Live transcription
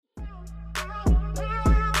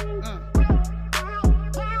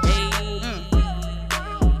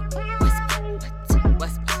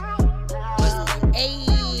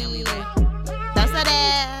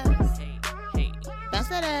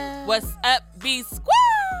B Squad.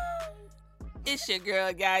 It's your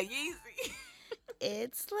girl, Guy Yeezy.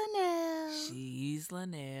 It's Linnell. She's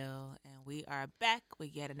Linnell, and we are back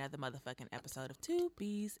with yet another motherfucking episode of Two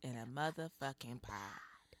B's in a Motherfucking Pod.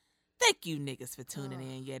 Thank you niggas for tuning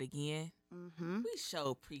in yet again. Mm-hmm. We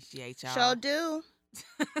sure appreciate y'all. Sure do.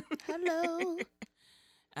 Hello.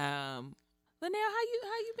 Linnell, how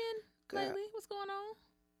you been lately? What's going on?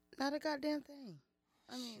 Not a goddamn thing.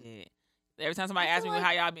 I mean, shit. Every time somebody asks me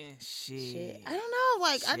how y'all been, shit. I don't know.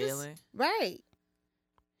 Like, chilling. Right.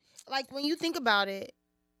 Like, when you think about it,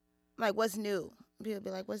 like, what's new? People be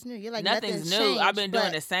like, what's new? You're like, nothing's new. Changed, I've been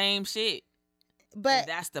doing the same shit. But and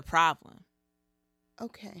that's the problem.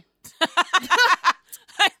 Okay.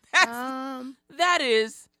 That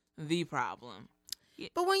is the problem. Yeah.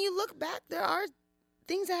 But when you look back, there are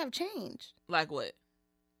things that have changed. Like what?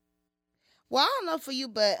 Well, I don't know for you,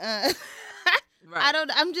 but right.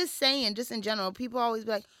 I'm just saying, just in general, people always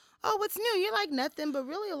be like, oh, what's new? You're like, nothing, but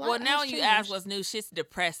really a lot. Well, now has you changed. ask what's new, shit's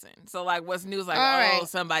depressing. So, like, what's new is like, right.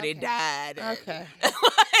 somebody died. Okay. All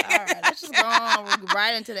right. Let's just go on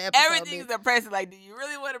right into the episode. Everything's depressing. Like, do you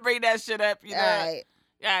really want to bring that shit up? You know? All right.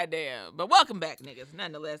 Goddamn. But welcome back, niggas.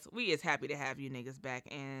 Nonetheless, we is happy to have you niggas back,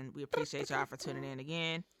 and we appreciate y'all for tuning in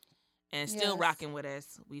again and still rocking with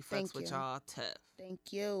us. We fucks with y'all tough. Thank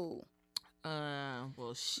you.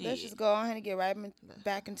 Well, shit. Let's just go ahead and get right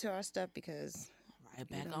back into our stuff because... Right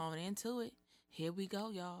back on into it. Here we go,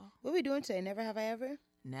 y'all. What we doing today? Never have I ever?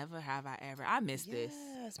 Never have I ever. I miss this.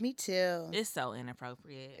 Yes, me too. It's so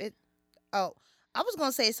inappropriate. I was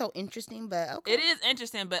gonna say it's so interesting, but okay. It is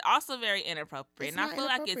interesting, but also very inappropriate. And I feel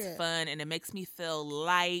like it's fun and it makes me feel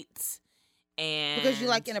light. And because you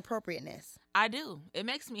like inappropriateness. I do. It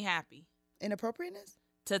makes me happy. Inappropriateness?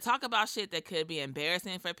 To talk about shit that could be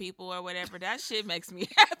embarrassing for people or whatever, that shit makes me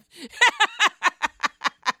happy.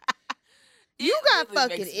 You got really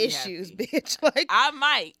fucking issues, bitch. Like I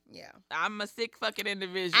might. Yeah. I'm a sick fucking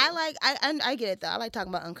individual. I get it though. I like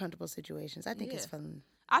talking about uncomfortable situations. I think it's fun.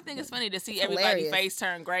 I think it's funny to see everybody's face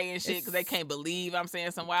turn gray and shit because they can't believe I'm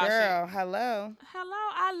saying some wild shit. Girl, hello.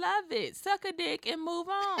 I love it. Suck a dick and move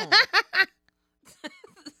on.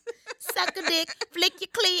 Suck a dick, flick your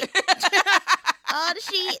clit. All the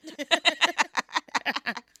shit.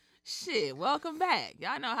 Shit, welcome back.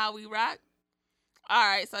 Y'all know how we rock. All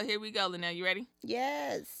right, so here we go, Linnell. You ready?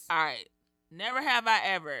 Yes. All right. Never have I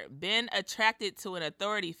ever been attracted to an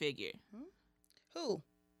authority figure. Who?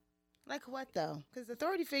 Like what though? Because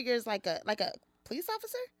authority figure is like a police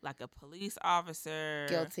officer. Like a police officer.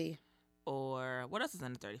 Guilty. Or what else is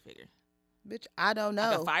an authority figure? Bitch, I don't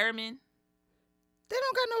know. Like a fireman. They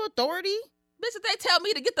don't got no authority. Bitch, if they tell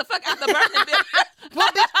me to get the fuck out the burning building. Well,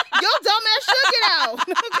 bitch, your dumb ass should get out. What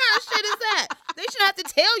kind of shit is that? They shouldn't have to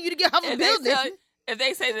tell you to get off a building. If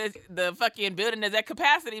they say that the fucking building is at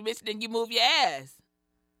capacity, bitch, then you move your ass.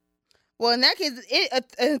 Well, in that case,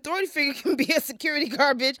 an authority figure can be a security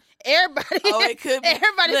guard, bitch. Everybody. Oh, it could be.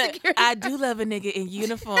 Everybody's Look, security. I do love a nigga in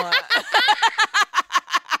uniform.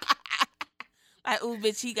 Like, ooh,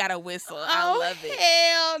 bitch, he got a whistle. I love it.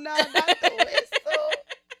 Hell no, not the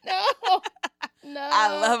whistle. No.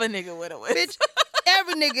 I love a nigga with a whistle. Bitch,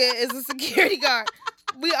 every nigga is a security guard.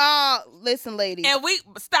 We all, listen, ladies. And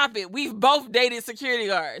stop it. We've both dated security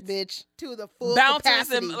guards. Bitch, to the full Bouncers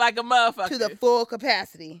capacity. like a motherfucker. To the full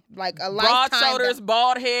capacity. Like a broad lifetime. Broad shoulders,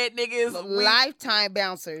 bald head niggas. Lifetime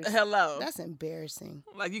bouncers. Hello. That's embarrassing.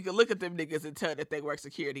 Like, you can look at them niggas and tell that they work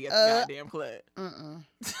security at the goddamn club.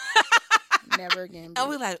 Never again. And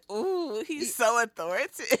we're like, ooh, he's so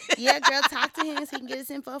authoritative. Yeah, girl, talk to him so he can get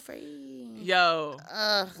his info free. Yo,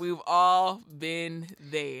 we've all been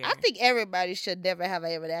there. I think everybody should never have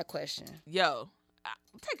ever that question. Yo,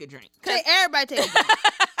 take a drink. Everybody take a drink.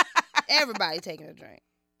 Everybody taking a drink.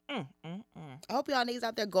 I hope y'all niggas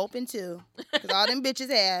out there gulping too. Because all them bitches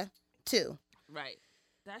have too. Right.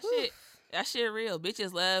 That shit real.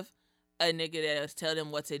 Bitches love a nigga that'll tell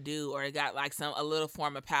them what to do or got like a little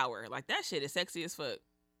form of power. Like that shit is sexy as fuck.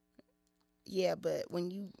 Yeah, but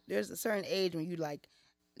there's a certain age when you like,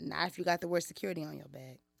 not if you got the word security on your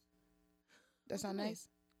bag. That's not nice.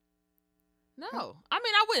 No. I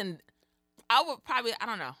mean, I would probably, I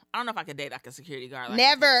don't know if I could date like a security guard. Like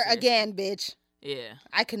never again, bitch. Yeah.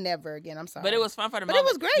 I could never again. I'm sorry. But it was fun for the moment. But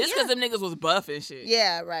it was great. Just because them niggas was buff and shit.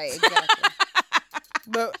 Yeah, right. Exactly.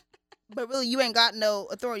 But really, you ain't got no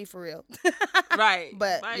authority for real. Right.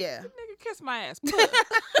 But, like, yeah. Nigga, kiss my ass.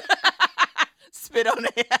 Spit on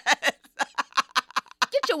their ass.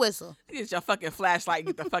 Get your whistle. Get your fucking flashlight.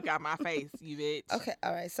 Get the fuck out of my face, you bitch. Okay,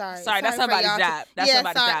 all right. Sorry. That's somebody's job. That's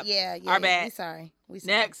somebody's job. Yeah. Our bad. We sorry.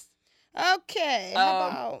 Next. Okay. How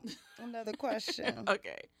about another question?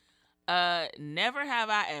 Okay. Never have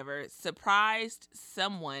I ever surprised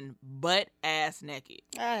someone butt ass naked.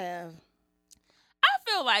 I have.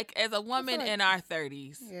 I feel like as a woman in our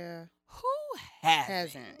 30s, yeah, who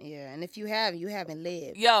hasn't? Yeah, and if you have, you haven't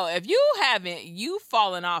lived. Yo, if you haven't, you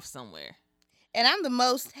fallen off somewhere. And I'm the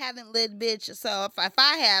most haven't lived bitch, so if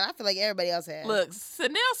I have, I feel like everybody else has. Look,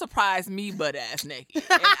 Sanel surprised me butt ass naked.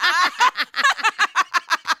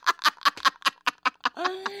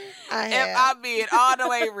 I have. If I'm being all the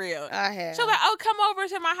way real. I have. She's like, oh, come over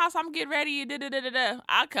to my house. I'm getting ready. Da-da-da-da-da.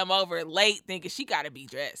 I come over late thinking she got to be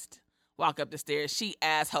dressed. Walk up the stairs. She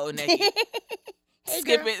asshole naked.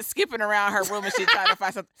 Hey, skipping around her room and shit trying to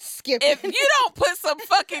find something. Skipping. If you don't put some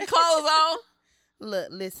fucking clothes on. Look,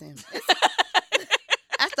 listen.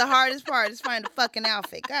 That's the hardest part is finding the fucking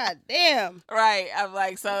outfit. God damn. Right. I'm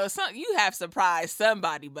like, so you have surprised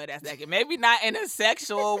somebody, but that's naked. Maybe not in a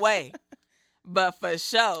sexual way. But for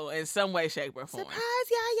sure, in some way, shape, or form. Surprise,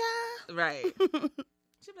 yeah. Right. She'd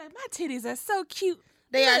be like, my titties are so cute.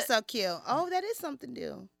 They Look. are so cute. Oh, that is something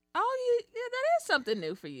new. Oh, yeah, that is something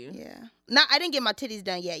new for you. Yeah. No, I didn't get my titties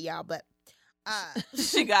done yet, y'all, but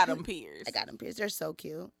She got them pierced. I got them pierced. They're so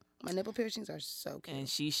cute. My nipple piercings are so cute. And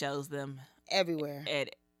she shows them everywhere.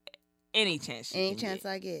 At any chance she Any can chance get.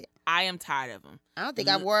 I get. I am tired of them. I don't think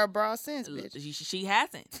I wore a bra since, bitch. She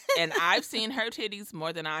hasn't. And I've seen her titties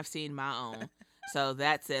more than I've seen my own. So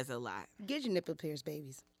that says a lot. Get your nipple pierced,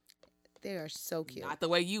 babies. They are so cute. Not the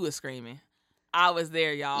way you was screaming. I was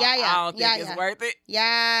there, y'all. Yeah. I don't think it's worth it.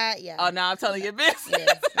 Yeah. Oh, no, I'm telling your business.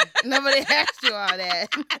 Yes. Nobody asked you all that.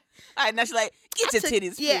 All right, now she's like, get your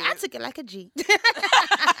titties pierced. Yeah, I took it like a G.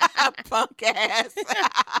 Punk ass.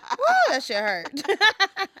 Woo, that shit hurt.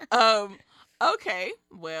 Okay,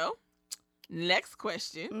 well, next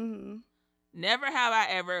question. Mm-hmm. Never have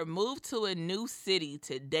I ever moved to a new city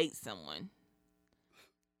to date someone.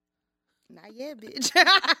 Not yet, bitch.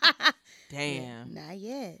 Damn. Not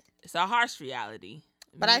yet. It's a harsh reality.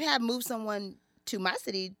 But I have moved someone to my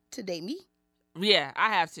city to date me. Yeah, I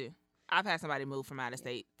have too. I've had somebody move from out of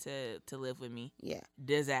state to live with me. Yeah.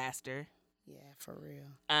 Disaster. Yeah, for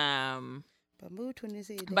real. But move to a new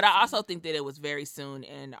city. But I also think that it was very soon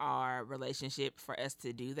in our relationship for us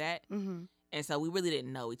to do that. Mm-hmm. And so we really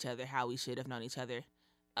didn't know each other how we should have known each other.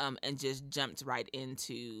 And just jumped right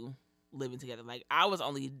into living together. Like, I was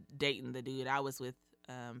only dating the dude I was with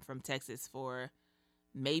from Texas for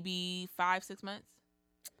maybe 5-6 months.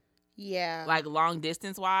 Yeah. Like, long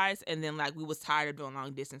distance wise. And then, like, we was tired of doing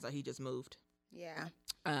long distance, so he just moved. Yeah.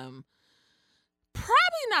 Probably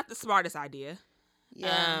not the smartest idea.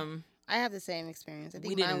 Yeah. I have the same experience. I think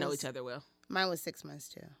we didn't know each other well. Mine was 6 months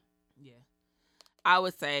too. Yeah. I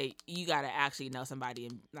would say you gotta actually know somebody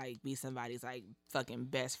and like be somebody's like fucking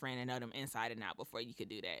best friend and know them inside and out before you could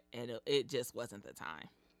do that. And it just wasn't the time.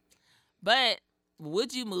 But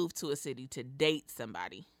would you move to a city to date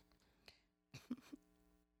somebody?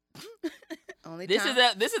 This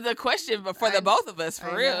is a question for the both of us,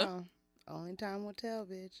 for real. Know. Only time will tell,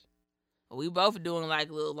 bitch. We both doing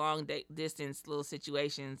like little long distance little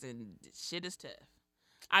situations, and shit is tough.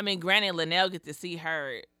 I mean, granted, Linnell get to see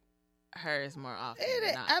hers more often.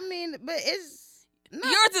 I mean, but it's not.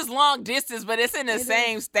 Yours is long distance, but it's in the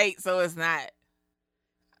same state, so it's not.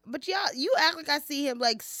 But y'all, you act like I see him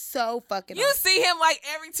like so fucking. You see him like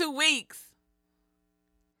every 2 weeks.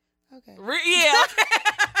 Okay. Yeah.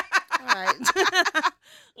 All right.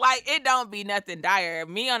 Like, it don't be nothing dire.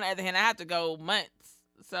 Me, on the other hand, I have to go months,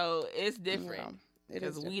 so it's different.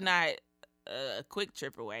 Because we not a quick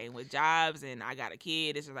trip away with jobs, and I got a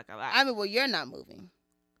kid. It's just like a lot. I mean, well, you're not moving.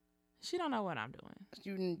 She don't know what I'm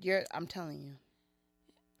doing. I'm telling you.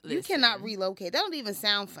 Listen, you cannot relocate. That don't even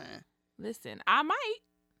sound fun. Listen, I might.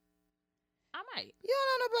 You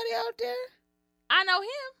don't know nobody out there. I know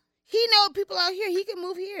him. He know people out here. He can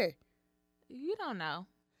move here. You don't know.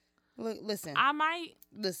 Look, listen. I might.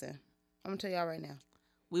 Listen. I'm gonna tell y'all right now.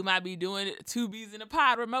 We might be doing it 2 B's in a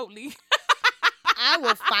pod remotely. I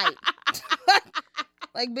will fight.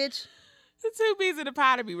 Like, bitch. The 2 B's in the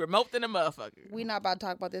pod to be remote than a motherfucker. We not about to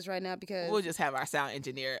talk about this right now because we'll just have our sound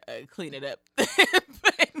engineer clean it up.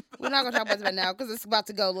 We're not gonna talk about this right now because it's about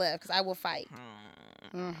to go left. Because I will fight.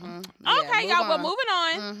 Mm-hmm. Okay, y'all. But moving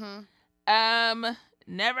on.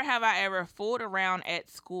 Never have I ever fooled around at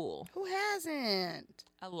school. Who hasn't?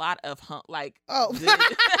 A lot of good,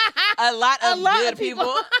 a lot of good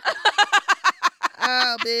people.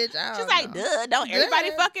 Oh, bitch! She's like, duh. Don't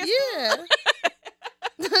everybody fucking? Yeah.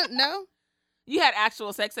 No. You had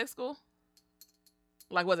actual sex at school?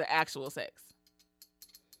 Like, was it actual sex?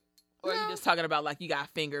 Or are you just talking about, like, you got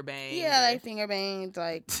finger banged? Yeah, like finger banged,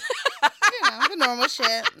 like, the normal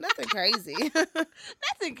shit. Nothing crazy.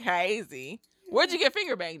 Nothing crazy. Where'd you get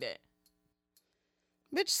finger banged at?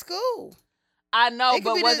 Bitch, school. I know, It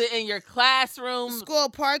could but be was the- it in your classroom? School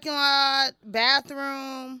parking lot,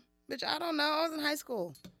 bathroom. Bitch, I don't know. I was in high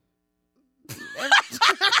school.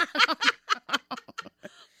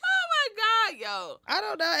 Oh my God, yo. I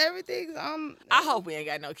don't know. Everything's I hope we ain't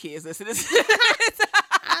got no kids listening to this.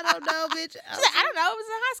 I don't know, bitch. She's like, I don't know. It was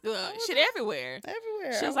in high school. Shit everywhere.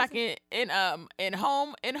 Everywhere. She was like in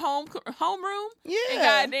homeroom. Yeah. In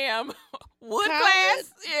goddamn wood College,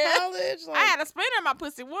 class. Yeah. College. I Like, had a splinter in my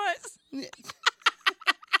pussy once.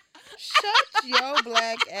 shut your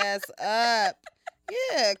black ass up.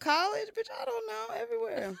 Yeah, college, bitch. I don't know.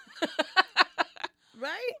 Everywhere.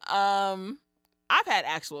 Right? I've had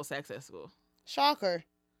actual sex at school, Shocker.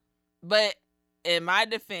 but in my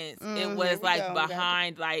defense, it was here we like go. We got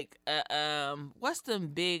behind like what's them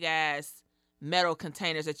big ass metal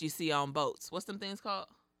containers that you see on boats? What's them things called?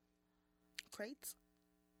 Crates.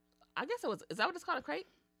 I guess it was. Is that what it's called? A crate?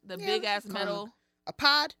 The Yeah, big ass let's call metal. A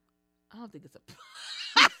pod. I don't think it's a.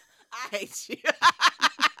 I hate you.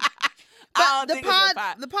 But I don't the think pod, it's a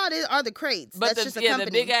pod. the pod is the crates. But That's just a the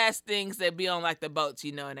company. big ass things that be on like the boats,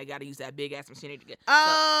 you know, and they got to use that big ass machinery to get.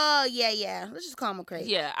 Oh, yeah. Let's just call them a crate.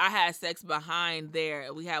 Yeah, I had sex behind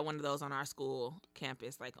there. We had one of those on our school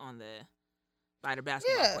campus, like by the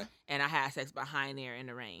basketball court, and I had sex behind there in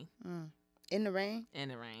the rain. In the rain? In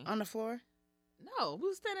the rain. On the floor? No, we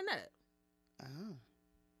was standing up. Oh.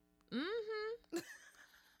 Mm-hmm.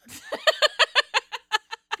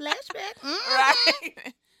 Flashback.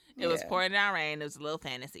 Right. It was Yeah. pouring down rain. It was a little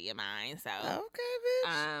fantasy of mine. So, Okay,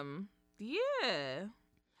 bitch. yeah.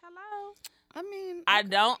 Hello. I mean, I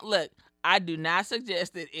don't look. I do not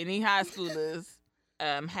suggest that any high schoolers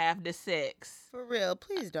have the sex for real,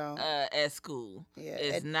 please don't. at school. Yeah.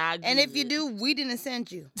 It's not good. And if you do, we didn't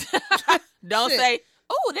send you. don't Shit. say,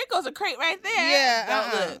 "Oh, there goes a crate right there." Yeah.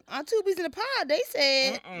 Don't look. On Two Bees in the Pod, they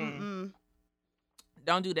said.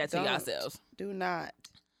 Don't do that to Don't. yourselves. Do not.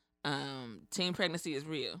 Teen pregnancy is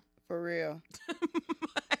real. For real.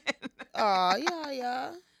 Oh,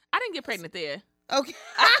 yeah. I didn't get pregnant there. Okay.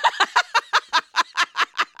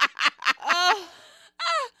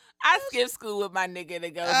 I skipped school with my nigga to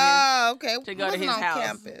go Okay. to go to his on house.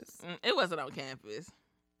 Campus. It wasn't on campus.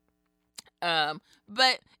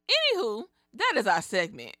 But anywho, that is our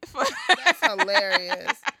segment. That's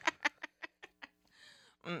hilarious.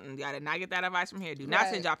 Y'all did not get that advice from here. Do not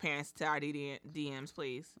send y'all parents to our DMs,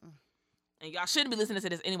 please. And y'all shouldn't be listening to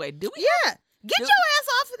this anyway. Do we? Yeah. Get your ass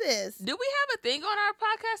off of this. Do we have a thing on our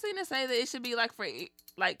podcast scene to say that it should be like for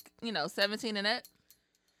 17 and up?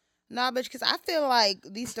 Nah, bitch, because I feel like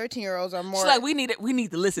these 13-year-olds are more. She's like, we need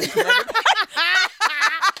to listen to it.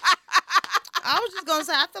 I was just gonna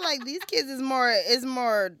say, I feel like these kids is more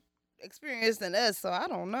experienced than us, so I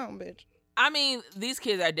don't know, bitch. I mean, these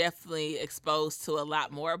kids are definitely exposed to a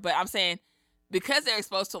lot more, but I'm saying because they're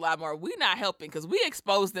exposed to a lot more, we're not helping because we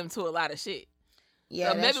expose them to a lot of shit.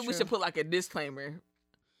 Yeah, so maybe that's we true. should put like a disclaimer.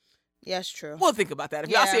 Yeah, that's true. We'll think about that. If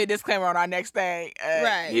y'all see a disclaimer on our next thing,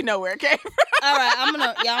 right, you know where it came from. All right, I'm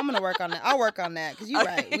gonna work on that. I'll work on that because you're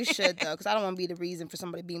right. We should though, because I don't want to be the reason for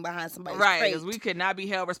somebody being behind somebody's right, crate. because we could not be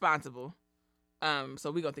held responsible. So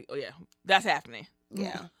we gonna think, oh yeah, that's happening.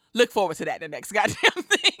 Yeah. Look forward to that the next goddamn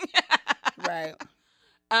thing. Right.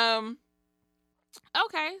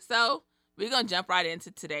 Okay, so we're gonna jump right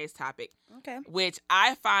into today's topic. Okay. Which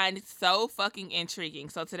I find so fucking intriguing.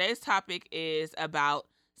 So today's topic is about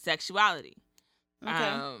sexuality.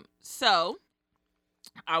 Okay. So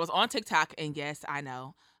I was on TikTok, and yes, I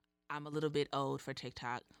know I'm a little bit old for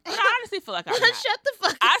TikTok, but I honestly feel like I'm not. Shut the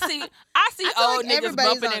fuck up. I see feel old like niggas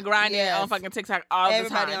everybody's bumping and grinding on fucking TikTok all the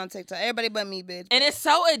Everybody time. on TikTok. Everybody but me, bitch. And it's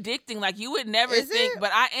so addicting. Like, you would never Is think, it? but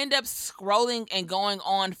I end up scrolling and going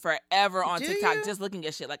on forever on Do TikTok you? just looking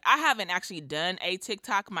at shit. Like, I haven't actually done a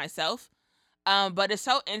TikTok myself. But it's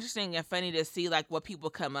so interesting and funny to see, like, what people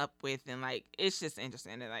come up with. And, like, it's just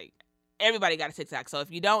interesting. And, like, everybody got a TikTok. So if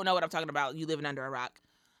you don't know what I'm talking about, you living under a rock.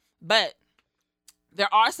 But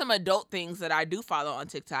there are some adult things that I do follow on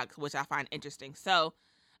TikTok, which I find interesting. So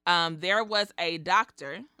there was a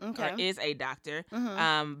doctor, or is a doctor,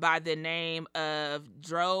 by the name of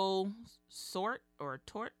Dro Sort,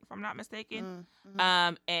 if I'm not mistaken.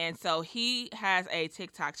 And so he has a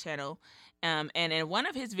TikTok channel. And in one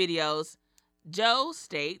of his videos, Joe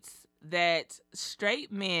states that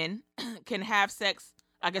straight men can have sex,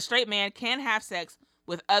 like a straight man can have sex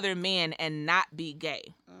with other men and not be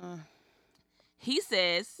gay. He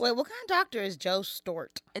says... Wait, what kind of doctor is Joe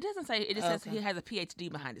Stort? It doesn't say. It just says he has a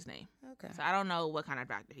PhD behind his name. Okay. So I don't know what kind of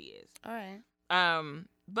doctor he is. All right.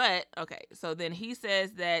 But, okay. So then he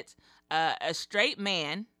says that a straight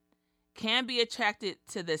man can be attracted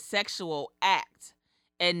to the sexual act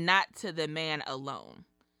and not to the man alone.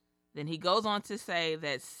 Then he goes on to say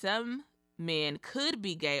that some men could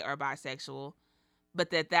be gay or bisexual,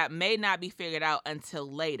 but that may not be figured out until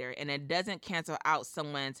later, and it doesn't cancel out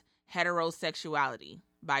someone's heterosexuality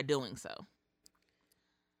by doing so.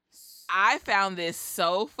 I found this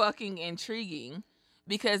so fucking intriguing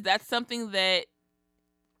because that's something that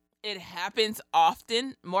it happens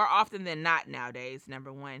often, more often than not nowadays,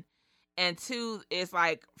 number one. And two, it's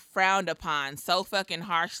like frowned upon so fucking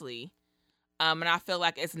harshly. And I feel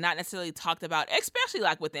like it's not necessarily talked about, especially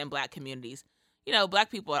like within Black communities. You know,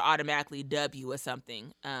 Black people are automatically dub you as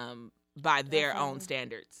something by their own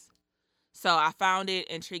standards. So I found it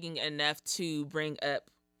intriguing enough to bring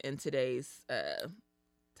up in today's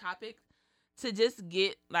topic to just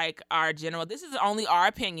get like our general. This is only our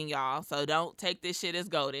opinion, y'all. So don't take this shit as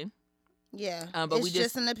golden. Yeah, but it's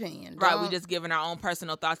just an opinion, right? We just giving our own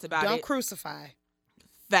personal thoughts about it. Don't crucify.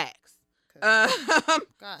 Facts. God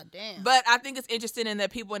damn. But I think it's interesting in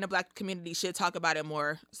that people in the Black community should talk about it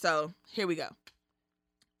more. So here we go.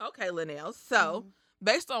 Okay, Linnell. So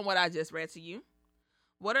based on what I just read to you,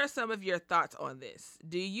 what are some of your thoughts on this?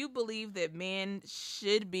 Do you believe that men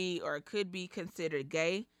should be or could be considered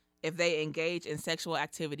gay if they engage in sexual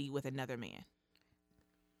activity with another man?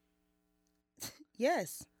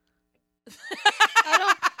 Yes.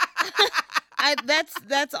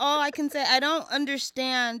 That's all I can say. I don't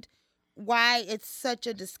understand why it's such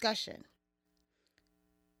a discussion.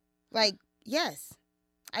 Like, yes,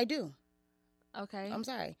 I do. Okay. I'm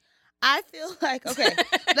sorry. I feel like let's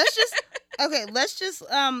just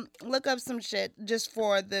look up some shit just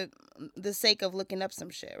for the sake of looking up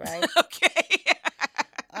some shit, right? Okay.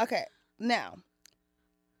 Okay. Now,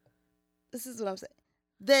 this is what I'm saying.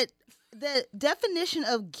 The definition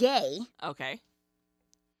of gay,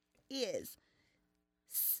 is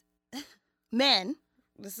men.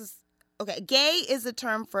 This is gay is a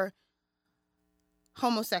term for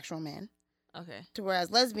homosexual men. Okay. To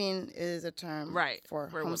whereas lesbian is a term for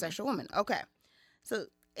homosexual women. Okay. So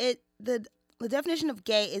the definition of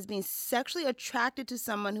gay is being sexually attracted to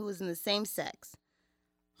someone who is in the same sex.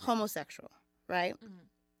 Homosexual, right? Mm-hmm.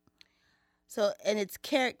 So and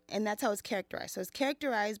that's how it's characterized. So it's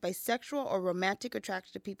characterized by sexual or romantic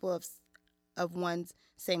attraction to people of one's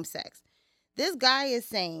same sex. This guy is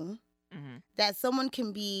saying that someone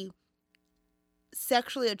can be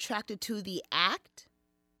sexually attracted to the act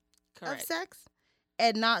of sex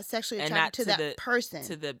and not sexually attracted to that person.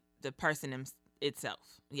 To the person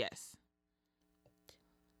itself. Yes.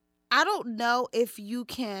 I don't know if you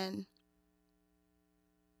can.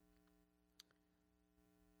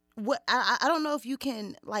 I don't know if you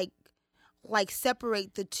can like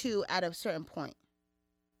separate the two at a certain point.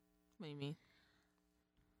 What do you mean?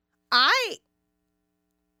 I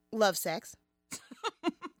love sex.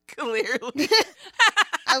 Clearly.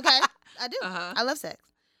 Okay, I do. Uh-huh. I love sex.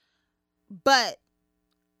 But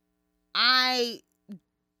I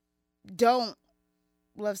don't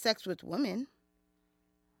love sex with women.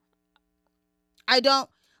 I don't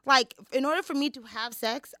in order for me to have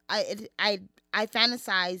sex, I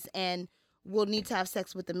fantasize and will need to have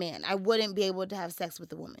sex with a man. I wouldn't be able to have sex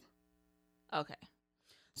with a woman. Okay.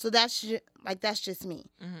 So that's just me.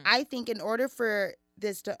 Mm-hmm. I think in order for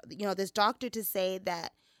this doctor to say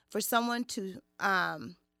that for someone to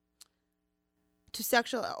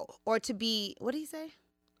sexual or to be, what did he say?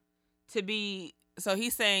 To be, so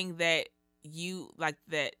he's saying that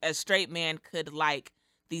that a straight man could like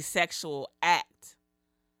the sexual act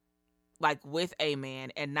with a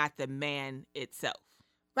man and not the man itself.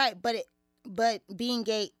 Right, but being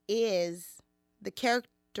gay is the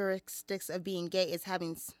characteristics of being gay is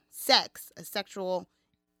having sex, a sexual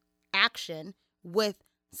action with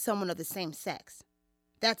someone of the same sex.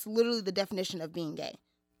 That's literally the definition of being gay.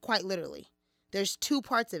 Quite literally. There's two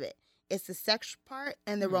parts of it. It's the sex part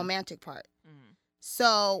and the romantic part. Mm-hmm.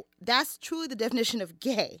 So that's truly the definition of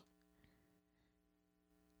gay.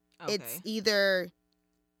 Okay. It's either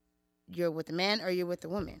you're with a man or you're with a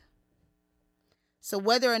woman. So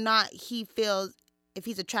whether or not he feels, if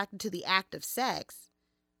he's attracted to the act of sex,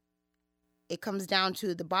 it comes down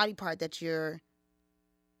to the body part that you're,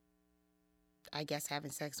 I guess,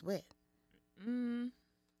 having sex with.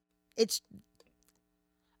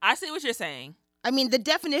 I see what you're saying. I mean, the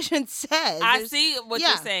definition says. I see what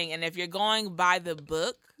you're saying. And if you're going by the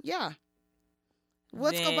book. Yeah.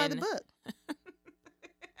 Let's go by the book.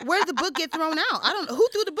 Where did the book get thrown out? I don't know. Who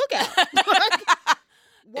threw the book out?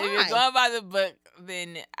 Why? If you're going by the book,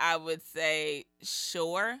 then I would say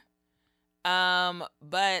sure.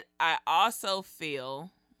 But I also feel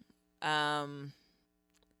that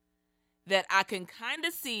I can kind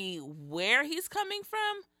of see where he's coming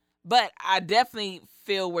from, But I definitely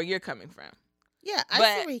feel where you're coming from. Yeah, I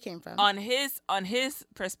see where he came from. On his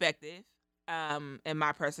perspective, in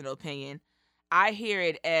my personal opinion, I hear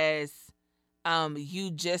it as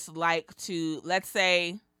you just like to, let's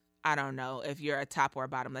say, I don't know if you're a top or a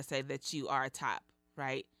bottom. Let's say that you are a top,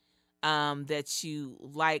 right? That you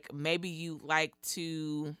like, maybe you like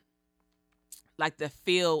to, like the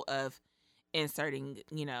feel of inserting,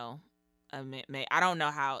 I don't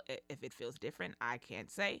know how, if it feels different, I can't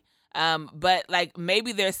say. But like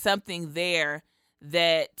maybe there's something there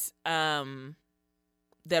that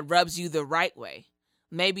that rubs you the right way.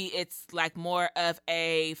 Maybe it's like more of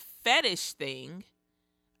a fetish thing,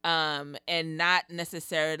 and not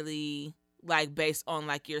necessarily like based on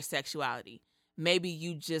like your sexuality. Maybe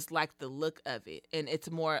you just like the look of it, and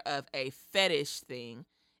it's more of a fetish thing,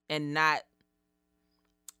 and not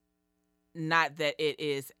that it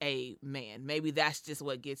is a man. Maybe that's just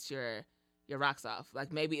what gets your rocks off.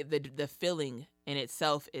 Like maybe the feeling in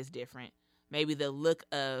itself is different. Maybe the look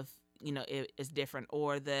of, it is different,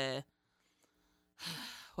 or the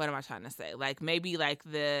what am I trying to say? Like maybe like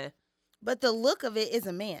but the look of it is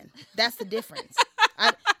a man. That's the difference.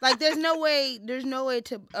 There's no way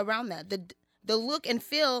to around that. The look and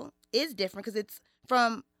feel is different because it's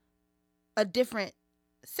from a different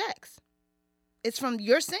sex. It's from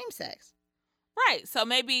your same sex. Right. So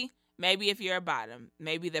maybe if you're a bottom,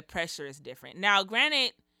 maybe the pressure is different. Now,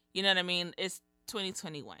 granted, you know what I mean? It's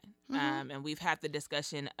 2021. Mm-hmm. And we've had the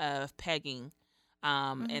discussion of pegging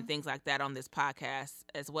and things like that on this podcast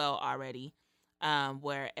as well already.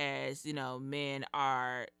 Whereas, men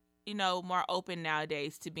are, more open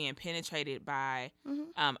nowadays to being penetrated by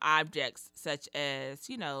objects such as,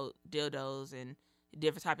 dildos and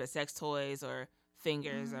different types of sex toys or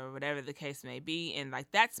fingers or whatever the case may be. And like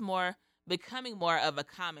that's becoming more of a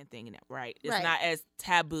common thing, right? It's not as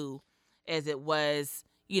taboo as it was,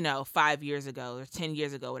 5 years ago or 10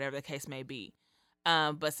 years ago, whatever the case may be.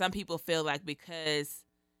 But some people feel like because,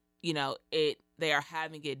 they are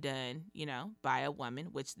having it done, by a woman,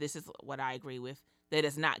 which this is what I agree with, that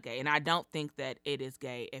it's not gay. And I don't think that it is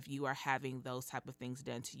gay if you are having those type of things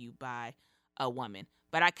done to you by a woman.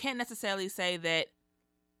 But I can't necessarily say that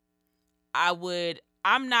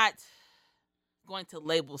I'm not going to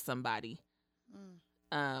label somebody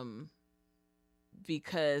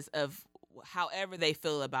because of however they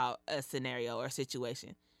feel about a scenario or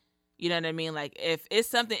situation. You know what I mean? Like if it's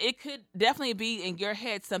something, it could definitely be in your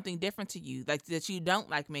head something different to you, like that you don't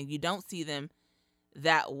like men, you don't see them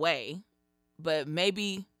that way. But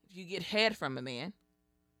maybe if you get head from a man,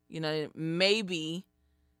 maybe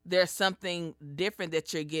there's something different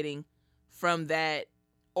that you're getting from that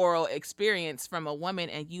oral experience from a woman,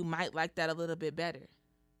 and you might like that a little bit better.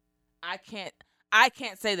 I can't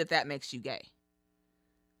say that makes you gay.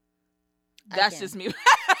 That's just me.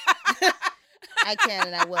 I can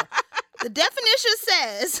and I will. The definition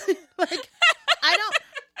says,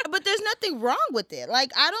 but there's nothing wrong with it.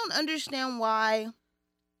 Like, I don't understand why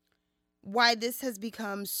this has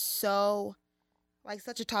become so, like,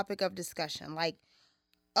 such a topic of discussion. Like,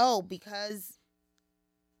 because,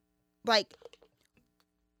 like,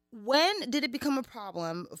 when did it become a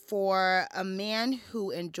problem for a man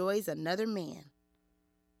who enjoys another man?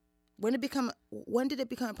 When did it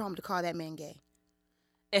become a problem to call that man gay?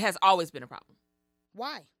 It has always been a problem.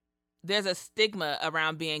 Why? There's a stigma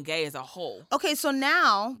around being gay as a whole. Okay, so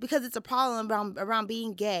now, because it's a problem around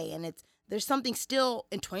being gay, and there's something still,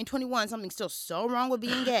 in 2021, something still so wrong with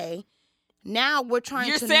being gay, now we're trying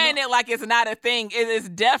You're saying it like it's not a thing. It is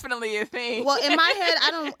definitely a thing. Well, in my head,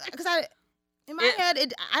 I don't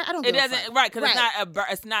it doesn't, right, because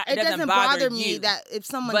it doesn't bother me that if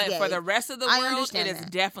someone's gay. But for the rest of the world, it is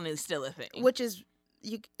definitely still a thing. Which is,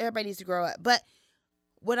 everybody needs to grow up. But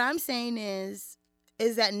what I'm saying is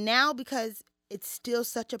that now, because it's still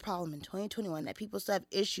such a problem in 2021 that people still have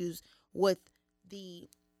issues with the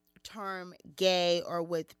term gay, or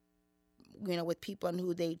with people and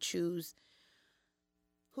who they choose,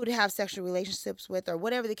 who to have sexual relationships with, or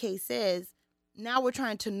whatever the case is. Now we're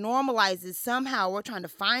trying to normalize it somehow. We're trying to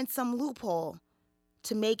find some loophole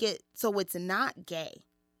to make it so it's not gay,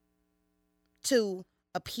 to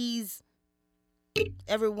appease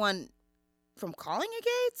everyone from calling it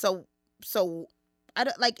gay. So I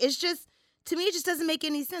don't, like, it's just, to me, it just doesn't make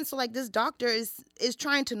any sense. So like, this doctor is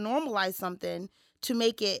trying to normalize something to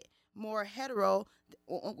make it more hetero,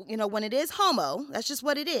 when it is homo. That's just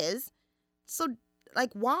what it is. So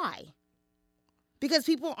like, why? Because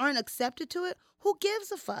people aren't accepted to it? Who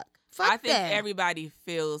gives a fuck? I think everybody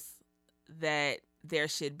feels that there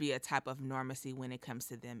should be a type of normacy when it comes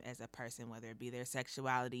to them as a person, whether it be their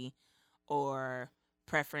sexuality or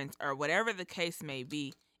preference or whatever the case may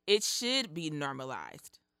be. it should be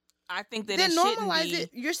normalized. I think that then normalize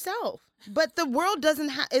it yourself. But the world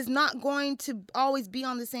is not going to always be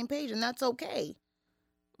on the same page, and that's okay.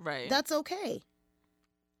 Right. That's okay.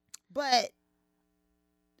 But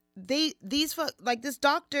this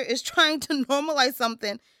doctor is trying to normalize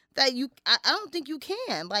something that I don't think you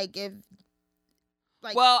can. Well,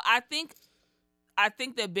 I think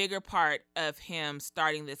the bigger part of him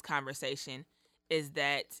starting this conversation is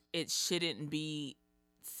that it shouldn't be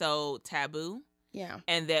so taboo. Yeah.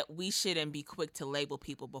 And that we shouldn't be quick to label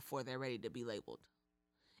people before they're ready to be labeled.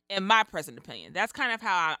 In my present opinion, that's kind of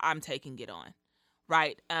how I'm taking it on.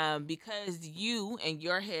 Right? Because you and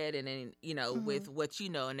your head and with what you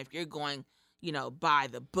know, and if you're going, by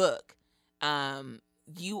the book,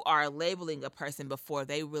 you are labeling a person before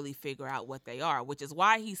they really figure out what they are, which is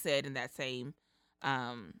why he said in that same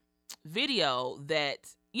video that,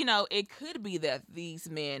 it could be that these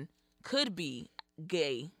men could be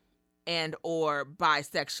gay and or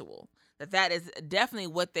bisexual. That is definitely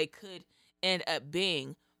what they could end up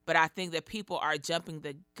being. But I think that people are jumping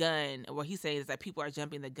the gun. What he's saying is that people are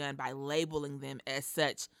jumping the gun by labeling them as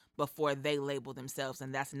such before they label themselves.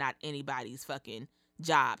 And that's not anybody's fucking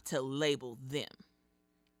job to label them.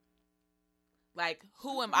 Like,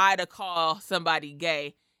 who am I to call somebody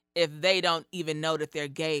gay if they don't even know that they're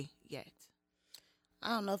gay yet? I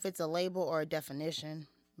don't know if it's a label or a definition,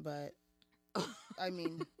 but I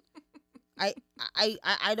mean, I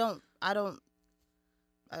don't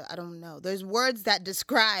know. There's words that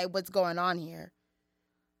describe what's going on here.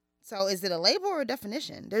 So is it a label or a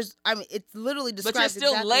definition? It's literally described. But you're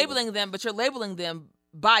still labeling them. But you're labeling them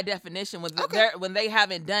by definition when they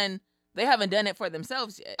haven't done it for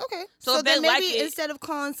themselves yet. Okay. So then maybe instead of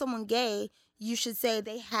calling someone gay, you should say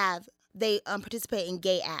they participate in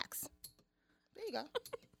gay acts. There you go.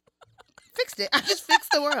 Fixed it. I just fixed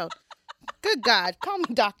the world. Good God. Call me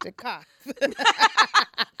Dr. Cox.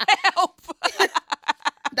 Help.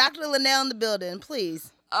 Dr. Linnell in the building,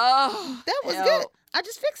 please. Oh, that was good. I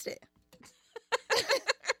just fixed it.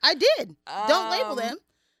 I did. Don't label them.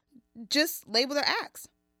 Just label their acts.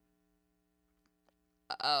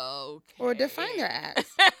 Okay. Or define their acts.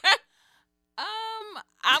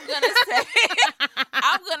 I'm gonna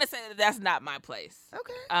say that that's not my place.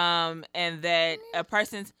 Okay. And that a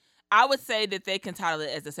person's, I would say that they can title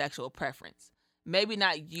it as a sexual preference. Maybe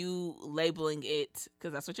not you labeling it,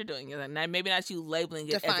 because that's what you're doing. Maybe not you labeling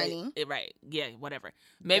it defining. Right. Yeah, whatever.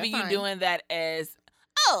 Maybe you doing that as,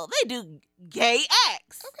 they do gay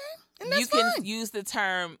acts. Okay. And that's you can use the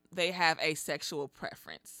term, they have a sexual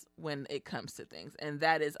preference when it comes to things. And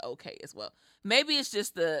that is okay as well. Maybe it's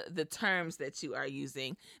just the terms that you are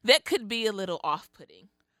using that could be a little off-putting.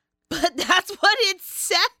 But that's what it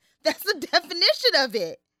said. That's the definition of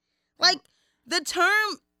it. Like, the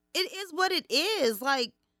term... It is what it is.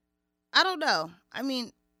 Like, I don't know. I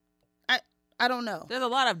mean, I don't know. There's a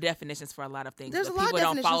lot of definitions for a lot of things. There's but a lot people of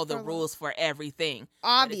don't follow the rules for everything.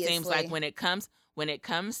 Obviously. But it seems like when it comes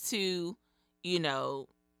to, the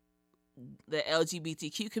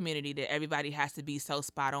LGBTQ community, that everybody has to be so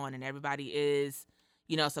spot on and everybody is,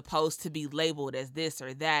 supposed to be labeled as this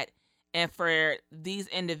or that. And for these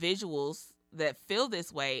individuals that feel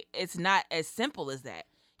this way, it's not as simple as that.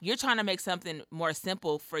 You're trying to make something more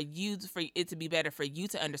simple for it to be better for you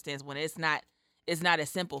to understand when it's not as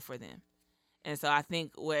simple for them. And so I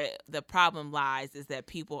think where the problem lies is that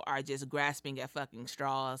people are just grasping at fucking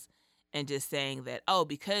straws and just saying that,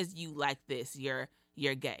 because you like this, you're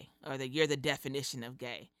gay, or that you're the definition of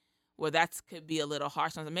gay. Well, that could be a little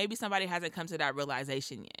harsh. Maybe somebody hasn't come to that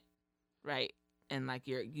realization yet, right? And like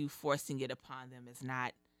you forcing it upon them is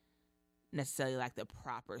not necessarily like the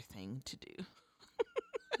proper thing to do.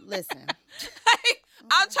 Listen,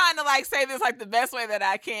 I'm trying to say this the best way that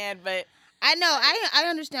I can, but I know I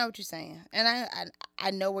understand what you're saying, and I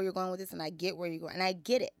know where you're going with this, and I get where you're going, and I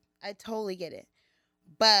get it. I totally get it,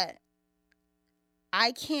 but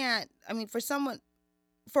I can't. I mean, for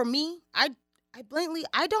me, I blatantly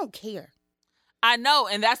I don't care. I know,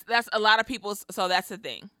 and that's a lot of people's. So that's the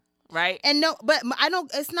thing, right? And no, but I don't.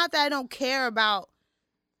 It's not that I don't care about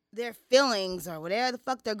their feelings or whatever the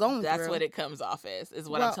fuck they're going through. That's what it comes off as, is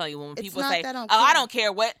what I'm telling you. When people say, I don't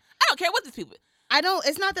care what these people.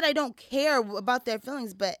 It's not that I don't care about their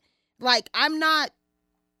feelings, but I'm not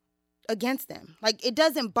against them. It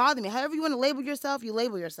doesn't bother me. However you want to label yourself, you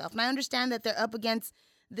label yourself. And I understand that they're up against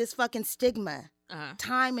this fucking stigma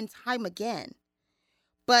time and time again.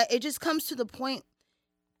 But it just comes to the point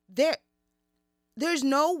there's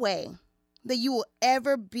no way that you will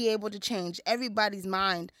ever be able to change everybody's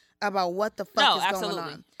mind about what the fuck is going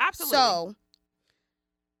on. Absolutely. So,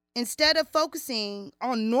 instead of focusing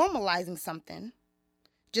on normalizing something,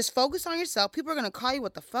 Just focus on yourself. People are going to call you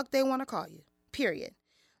what the fuck they want to call you. Period.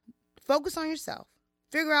 Focus on yourself.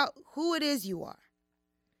 Figure out who it is you are.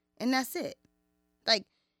 And that's it. Like,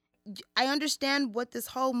 I understand what this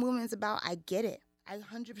whole movement is about. I get it. I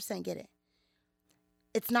 100% get it.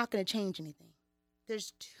 It's not going to change anything.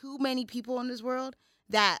 There's too many people in this world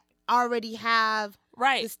that already have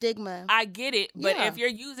the stigma. I get it. But if you're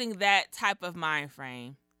using that type of mind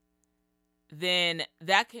frame, then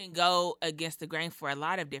that can go against the grain for a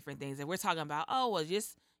lot of different things. And we're talking about,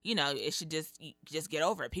 just, it should just get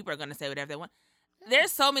over it. People are going to say whatever they want.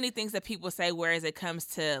 There's so many things that people say, whereas it comes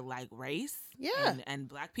to like race and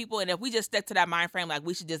black people. And if we just stick to that mind frame, like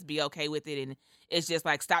we should just be okay with it. And it's just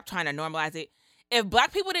like, stop trying to normalize it. If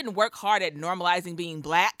black people didn't work hard at normalizing being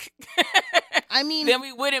black, then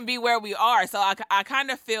we wouldn't be where we are. So I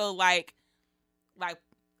kind of feel like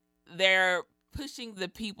they're pushing the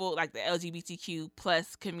people, like the LGBTQ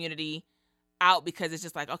plus community out because it's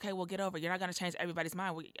just like, okay, well, get over it. You're not going to change everybody's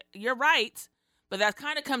mind. Well, you're right. But that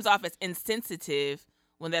kind of comes off as insensitive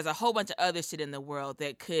when there's a whole bunch of other shit in the world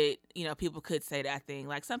that could, people could say that thing.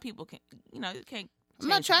 Like some people can, can't. I'm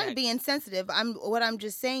not trying to be insensitive. What I'm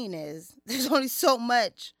just saying is there's only so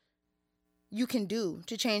much you can do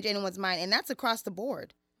to change anyone's mind. And that's across the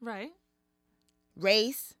board. Right.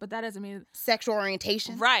 Race. But that doesn't mean sexual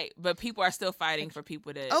orientation. Right. But people are still fighting for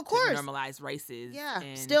people to normalize races. Yeah.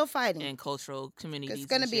 Still fighting. And cultural communities. It's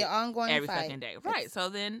going to be an ongoing every fight. Fucking day. Right. So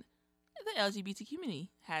then the LGBT community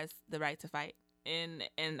has the right to fight. And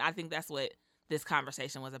I think that's what this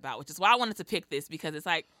conversation was about, which is why I wanted to pick this, because it's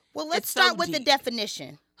like, well, let's start with the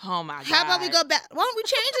definition. Oh my God. How about we go back? Why don't we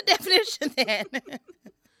change the definition then?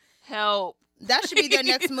 Help. That should be their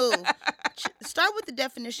next move. Start with the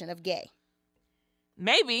definition of gay.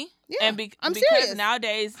 Maybe. Yeah, and I'm because serious.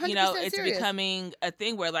 Nowadays, it's serious. Becoming a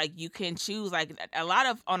thing where like you can choose like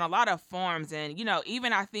on a lot of forms, and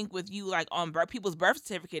even I think with you like on people's birth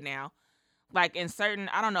certificate now, like in certain,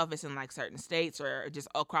 I don't know if it's in like certain states or just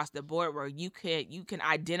across the board, where you can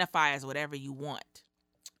identify as whatever you want.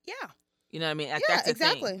 Yeah. You know what I mean? Like, yeah, that's the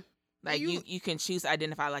exactly. Thing. Like you can choose to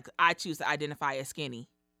identify, like I choose to identify as skinny.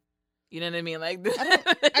 You know what I mean? Like I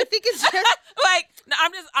think it's just like I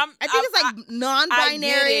think it's like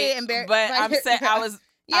non-binary and but I'm saying I was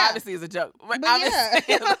obviously it's a joke. But I'm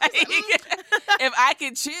saying, like, if I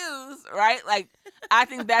could choose, right? Like I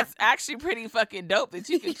think that's actually pretty fucking dope that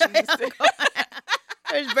you can choose to.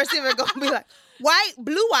 There's birth certificate gonna be like white,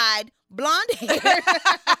 blue-eyed, blonde hair.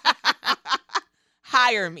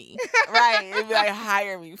 Hire me, right? It'd be like,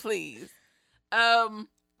 hire me, please.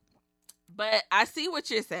 But I see what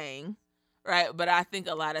you're saying, right? But I think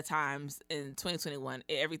a lot of times in 2021,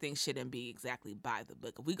 everything shouldn't be exactly by the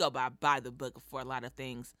book. If we go by the book for a lot of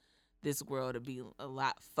things, this world would be a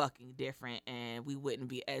lot fucking different, and we wouldn't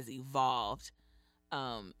be as evolved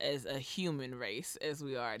as a human race as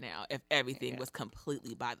we are now if everything was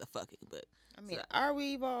completely by the fucking book. I mean, are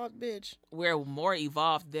we evolved, bitch? We're more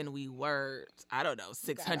evolved than we were, I don't know,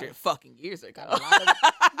 600 fucking years ago. We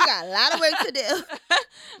got a lot of work to do.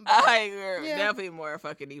 We're definitely more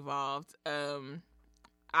fucking evolved.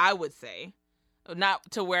 I would say,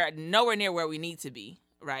 not to nowhere near where we need to be,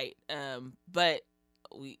 right? But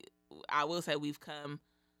I will say we've come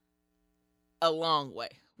a long way.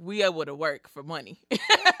 We able to work for money.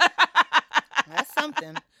 That's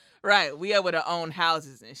something. Right. We able to own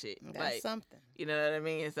houses and shit. That's like, something. You know what I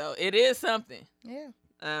mean? So it is something.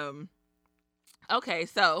 Yeah. Okay,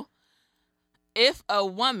 so if a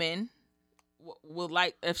woman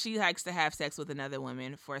if she likes to have sex with another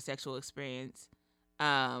woman for a sexual experience,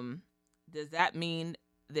 does that mean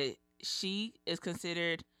that she is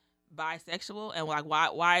considered bisexual? And like,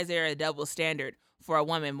 why is there a double standard for a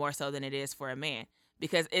woman more so than it is for a man?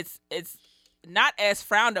 Because it's not as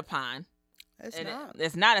frowned upon.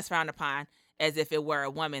 It's not as frowned upon as if it were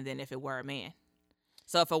a woman than if it were a man.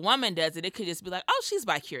 So if a woman does it, it could just be like, oh, she's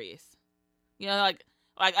bi-curious. Like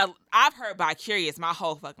I've heard bi-curious my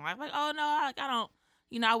whole fucking life. Like, oh no, I don't,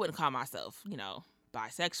 I wouldn't call myself,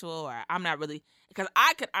 bisexual, or I'm not really, because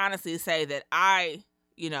I could honestly say that I,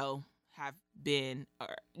 have been,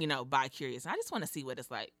 bi-curious. I just want to see what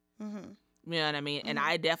it's like. Mm-hmm. You know what I mean? Mm-hmm. And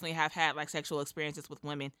I definitely have had like sexual experiences with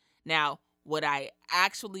women. Now, would I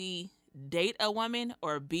actually date a woman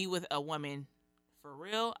or be with a woman for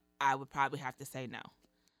real? I would probably have to say no.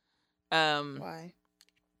 Why?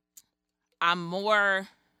 I'm more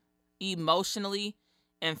emotionally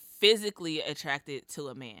and physically attracted to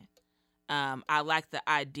a man. I like the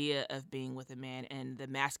idea of being with a man and the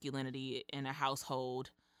masculinity in a household,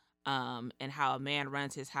 and how a man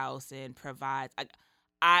runs his house and provides.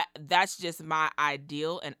 That's just my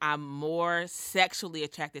ideal, and I'm more sexually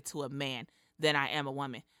attracted to a man than I am a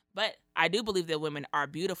woman. But I do believe that women are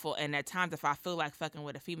beautiful, and at times if I feel like fucking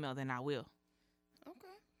with a female, then I will.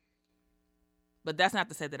 Okay. But that's not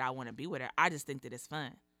to say that I want to be with her. I just think that it's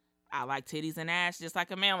fun. I like titties and ass just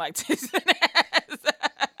like a man likes titties and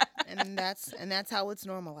ass. and that's how it's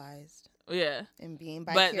normalized. Yeah. And being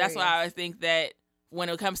bi-curious. But that's why I think that when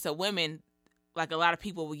it comes to women, like a lot of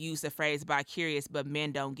people will use the phrase bi-curious, but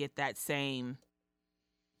men don't get that same,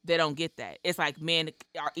 they don't get that. It's like men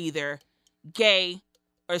are either gay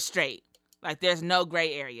or straight. Like there's no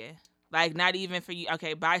gray area. Like not even for you,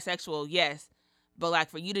 okay, bisexual, yes. But like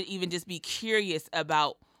for you to even just be curious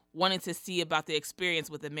about wanting to see about the experience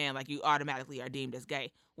with a man, like you automatically are deemed as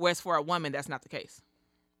gay. Whereas for a woman, that's not the case.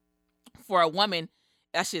 For a woman,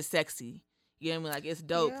 that's just sexy. You know what I mean? Like it's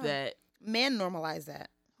dope that men normalize that.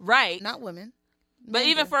 Right. Not women. But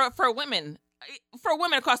even for women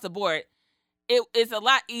across the board, it's a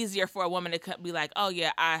lot easier for a woman to be like, oh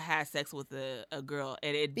yeah, I had sex with a girl,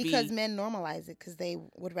 and because men normalize it because they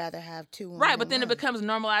would rather have two women. Right, but then it becomes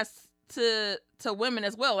normalized to women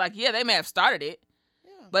as well. Like yeah, they may have started it,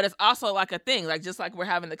 but it's also like a thing. Like just like we're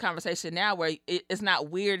having the conversation now, where it's not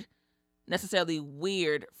necessarily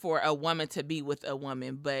weird for a woman to be with a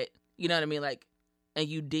woman, but you know what I mean, like. And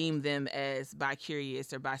you deem them as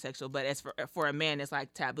bi-curious or bisexual, but as for a man, it's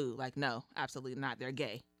like taboo. Like, no, absolutely not. They're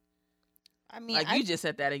gay. I mean, like you just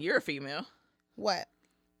said that, and you're a female. What?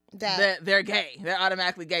 That they're gay. They're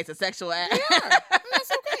automatically gay. It's a sexual act. They are.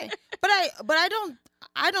 That's okay. But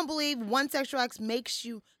I don't believe one sexual act makes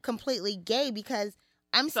you completely gay because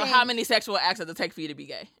I'm saying. So how many sexual acts does it take for you to be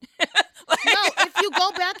gay? No, if you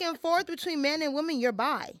go back and forth between men and women, you're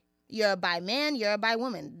bi. You're a bi man. You're a bi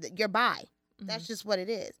woman. You're bi. That's just what it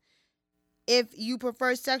is. If you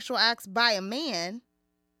prefer sexual acts by a man,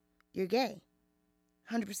 you're gay.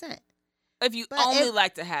 100%. If you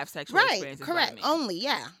like to have sexual experiences. Right, correct. Only,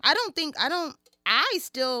 yeah. I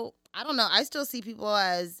still see people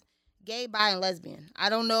as gay, bi, and lesbian.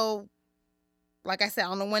 I don't know, like I said, I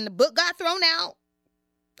don't know when the book got thrown out.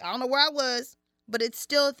 I don't know where I was, but it's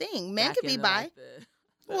still a thing. Men could be bi.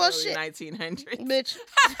 Well, shit. 1900s. Bitch.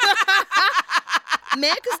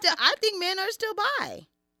 Men could still. I think men are still bi.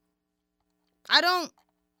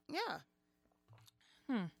 Yeah.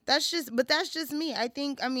 That's just me. I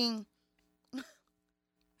mean,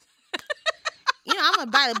 I'm a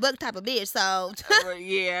by the book type of bitch, so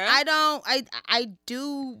yeah. I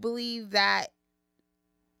do believe that.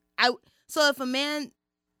 So if a man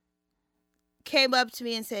came up to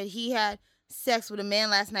me and said he had sex with a man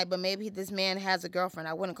last night, but maybe this man has a girlfriend,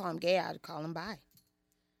 I wouldn't call him gay. I'd call him bi.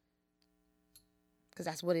 Because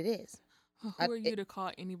that's what it is. Who are you to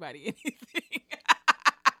call anybody anything?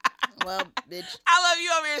 Well, bitch. I love you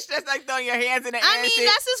over here stressed like throwing your hands in the air. I mean,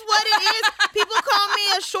 that's just what it is. People call me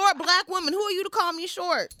a short black woman. Who are you to call me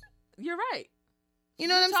short? You're right. You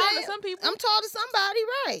know what I'm saying? To some people. I'm tall to somebody,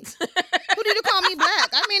 right? Who do you to call me black?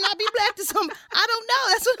 I may not be black to some. I don't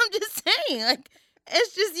know. That's what I'm just saying. Like,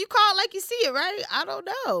 it's just you call it like you see it, right? I don't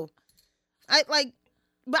know.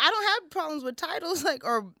 But I don't have problems with titles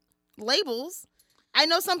or labels. I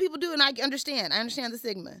know some people do, and I understand. I understand the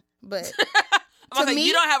stigma, but to me,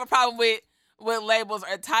 you don't have a problem with labels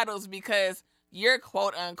or titles because you're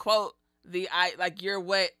quote unquote you're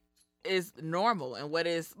what is normal and what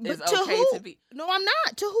is okay to be. No, I'm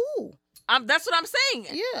not. To who? That's what I'm saying.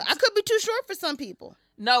 Yeah, I could be too short for some people.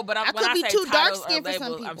 No, but I could be too dark skinned for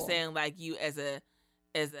some people. I'm saying like you as a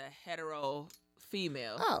hetero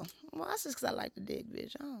female. Oh, well, that's just because I like to dig,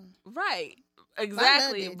 bitch. Oh. Right.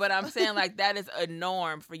 Exactly. But I'm saying like that is a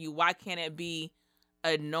norm for you. Why can't it be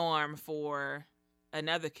a norm for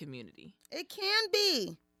another community? It can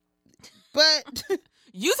be. But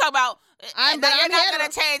you talk about you're not going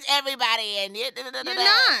to change everybody and you're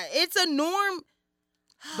not. It's a norm.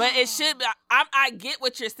 But it should be. I get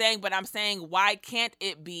what you're saying, but I'm saying why can't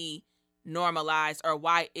it be normalized or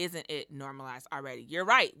why isn't it normalized already? You're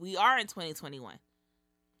right. We are in 2021.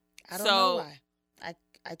 I don't know why.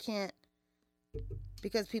 I can't.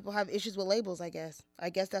 Because people have issues with labels, I guess. I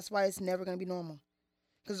guess that's why it's never going to be normal.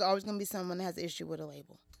 Because there's always going to be someone that has an issue with a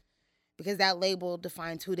label. Because that label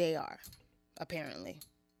defines who they are, apparently.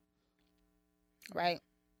 Right?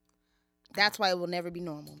 That's why it will never be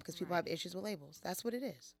normal. Because people have issues with labels. That's what it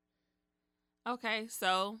is. Okay,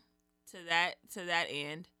 so to that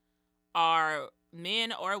end, are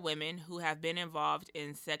men or women who have been involved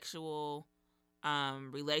in sexual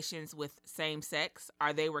relations with same sex,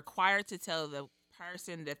 are they required to tell the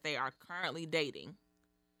person that they are currently dating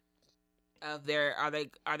are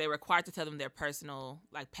they required to tell them their personal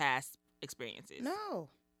past experiences? No.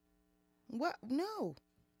 What? No.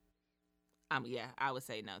 Yeah, I would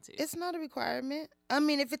say no too. It's not a requirement. I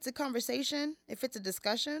mean, if it's a conversation, if it's a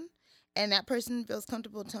discussion, and that person feels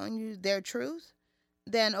comfortable telling you their truth,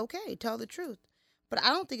 then okay, tell the truth. But I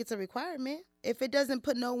don't think it's a requirement. If it doesn't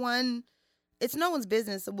put it's no one's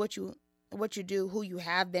business of what you do, who you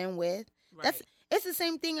have been with. Right. It's the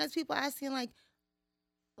same thing as people asking like,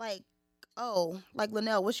 oh, like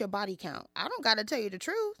Linnell, what's your body count? I don't gotta tell you the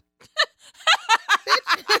truth.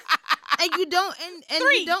 And you don't, and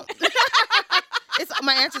 3. You don't.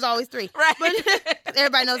 My answer's always 3. Right. But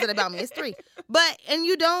everybody knows it about me. It's 3. But and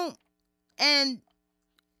you don't, and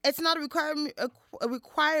it's not a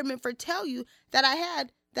requirement for tell you that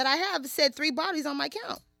I have said 3 bodies on my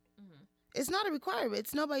count. Mm-hmm. It's not a requirement.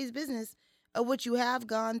 It's nobody's business of what you have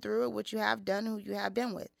gone through or what you have done, who you have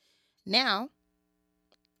been with. Now,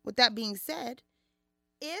 with that being said,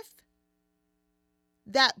 if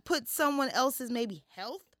that puts someone else's maybe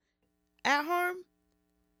health at harm,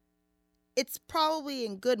 it's probably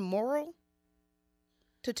in good moral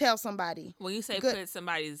to tell somebody. When you say put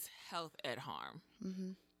somebody's health at harm,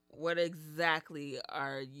 mm-hmm. What exactly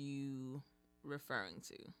are you referring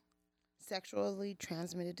to? Sexually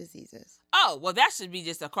transmitted diseases. Oh, well, that should be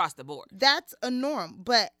just across the board. That's a norm,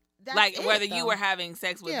 but that's like whether you were having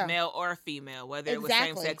sex with male or female, whether it was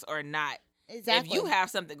same sex or not. Exactly. If you have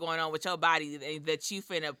something going on with your body that you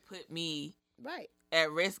finna put me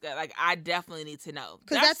at risk of, like, I definitely need to know.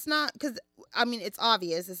 Because I mean, it's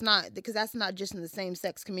obvious. It's not, because that's not just in the same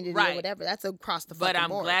sex community or whatever. That's across the fucking board.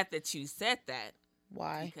 But I'm glad that you said that.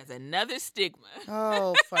 Why? Because another stigma.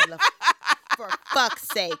 Oh, for fuck's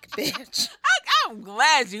sake, bitch. I'm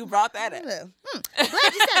glad you brought that up. Glad you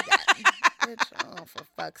said that. Bitch, oh, for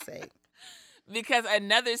fuck's sake. Because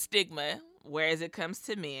another stigma, whereas it comes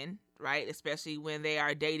to men, right, especially when they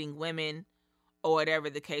are dating women or whatever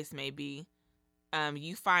the case may be,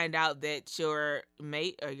 you find out that your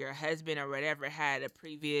mate or your husband or whatever had a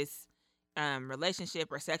previous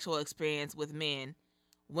relationship or sexual experience with men.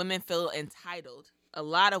 Women feel entitled. A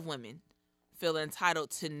lot of women feel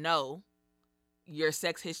entitled to know your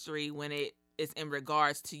sex history when it is in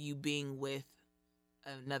regards to you being with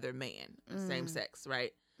another man, same sex,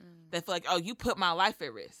 right? They feel like, oh, you put my life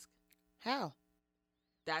at risk. How?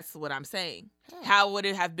 That's what I'm saying. How would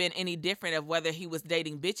it have been any different of whether he was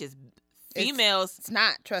dating bitches? Females. It's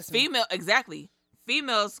not, trust me. Exactly.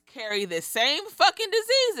 Females carry the same fucking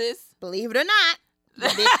diseases. Believe it or not.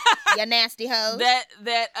 You nasty hoe.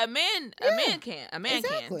 That a man can.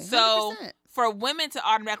 So 100%. For women to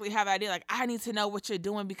automatically have the idea, like, I need to know what you're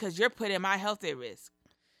doing because you're putting my health at risk.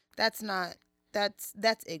 That's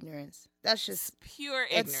ignorance. That's just pure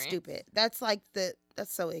ignorance. That's stupid.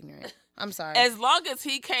 That's so ignorant. I'm sorry. As long as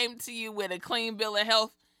he came to you with a clean bill of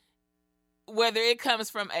health, whether it comes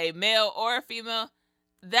from a male or a female,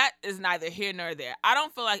 that is neither here nor there. I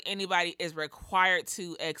don't feel like anybody is required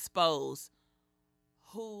to expose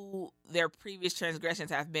who their previous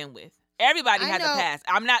transgressions have been with. Everybody has a past.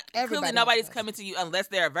 Clearly nobody's coming to you unless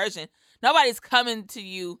they're a virgin. Nobody's coming to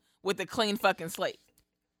you with a clean fucking slate.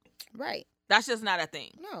 Right. That's just not a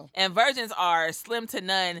thing. No. And virgins are slim to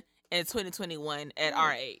none in 2021 at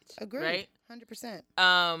our age. Agreed. Right?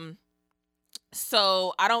 100%.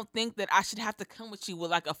 So I don't think that I should have to come with you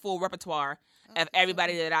with like a full repertoire of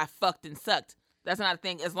everybody that I fucked and sucked. That's not a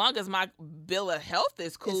thing. As long as my bill of health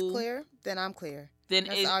is cool. It's clear, then I'm clear. Then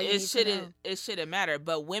it shouldn't matter.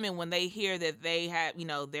 But women, when they hear that they have,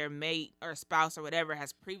 their mate or spouse or whatever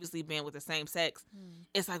has previously been with the same sex,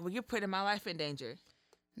 it's like, well, you're putting my life in danger.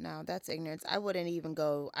 No, that's ignorance. I wouldn't even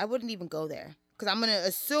go there. Because I'm going to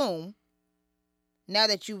assume, now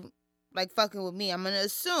that you like fucking with me, I'm going to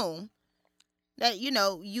assume that,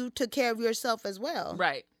 you took care of yourself as well.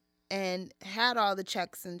 Right. And had all the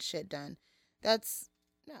checks and shit done. That's,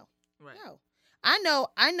 no. Right. No.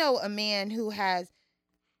 I know a man who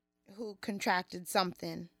contracted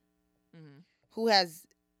something, who has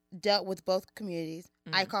dealt with both communities.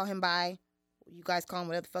 I call him bi. You guys call him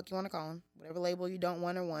whatever the fuck you want to call him. Whatever label you don't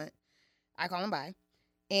want or want. I call him bi.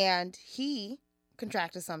 And he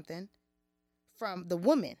contracted something from the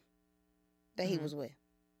woman that he was with.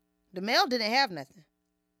 The male didn't have nothing.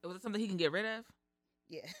 Was it something he can get rid of?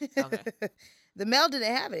 Yeah. Okay. The male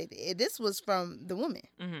didn't have it. This was from the woman.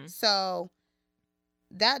 Mm-hmm. So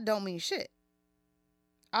that don't mean shit.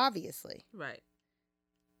 Obviously. Right.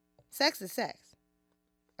 Sex is sex.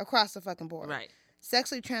 Across the fucking board. Right.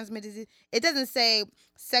 Sexually transmitted disease. It doesn't say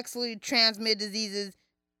sexually transmitted diseases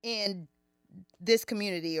in this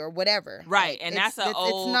community or whatever. Right. Like, and that's an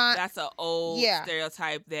old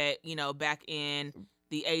stereotype that, back in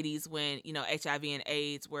the 80s when, HIV and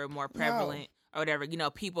AIDS were more prevalent. or whatever. You know,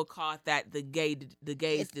 people called that the gays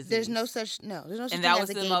disease. There's no such thing. And that was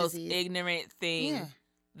the most ignorant thing. Yeah.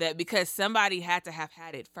 That because somebody had to have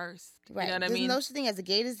had it first. Right. You know what There's I mean? no such thing as a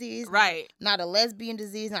gay disease. Right. Not a lesbian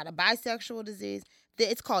disease, not a bisexual disease.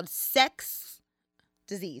 It's called sex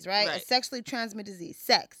disease, right? A sexually transmitted disease.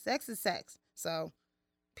 Sex. Sex is sex. So,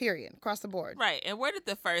 period. Across the board. Right. And where did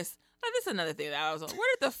the first... this is another thing that I was on. Where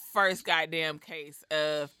did the first goddamn case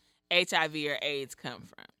of HIV or AIDS come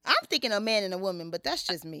from? I'm thinking a man and a woman, but that's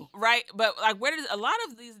just me. Right. But like, where did a lot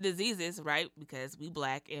of these diseases, right? Because we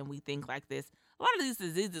Black and we think like this. A lot of these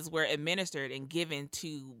diseases were administered and given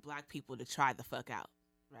to Black people to try the fuck out,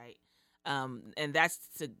 right? And that's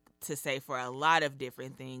to say for a lot of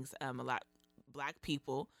different things. Black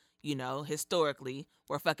people, you know, historically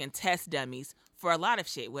were fucking test dummies for a lot of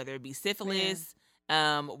shit, whether it be syphilis,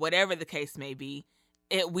 whatever the case may be.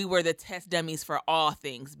 We were the test dummies for all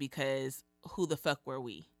things because who the fuck were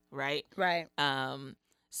we, right? Right.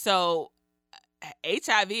 So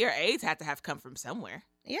HIV or AIDS had to have come from somewhere.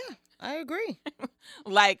 Yeah, I agree.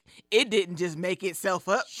 Like, it didn't just make itself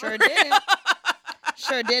up. Sure didn't.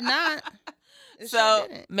 Sure did not. So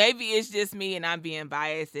maybe it's just me and I'm being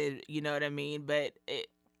biased, and you know what I mean? But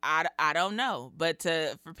I don't know. But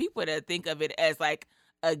for people to think of it as like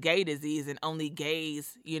a gay disease and only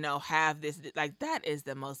gays, you know, have this, like, that is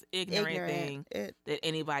the most ignorant thing that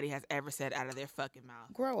anybody has ever said out of their fucking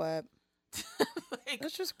mouth. Grow up. Like,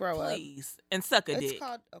 let's just grow up. Please. And suck a dick. It's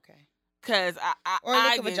called, okay. Because or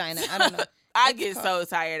lick a vagina. I don't know. I get so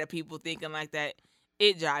tired of people thinking like that.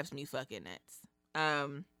 It drives me fucking nuts.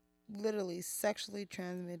 Literally sexually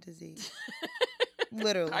transmitted disease.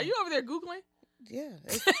 Literally. Are you over there Googling? Yeah.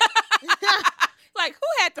 Like,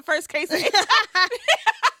 who had the first case of like,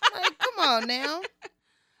 come on now.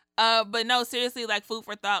 But no, seriously, like, food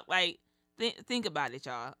for thought. Like, think about it,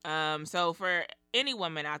 y'all. So for any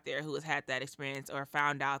woman out there who has had that experience or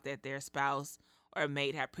found out that their spouse or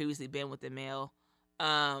mate had previously been with a male,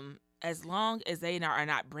 as long as they are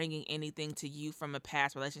not bringing anything to you from a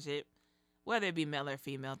past relationship, whether it be male or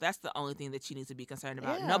female, that's the only thing that you need to be concerned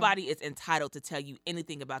about. Yeah. Nobody is entitled to tell you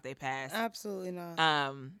anything about their past. Absolutely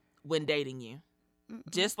not. When dating you.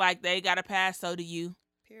 Just like they got a past, so do you.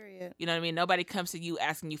 Period. You know what I mean? Nobody comes to you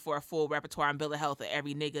asking you for a full repertoire and bill of health of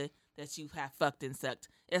every nigga that you have fucked and sucked.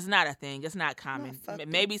 It's not a thing. It's not common.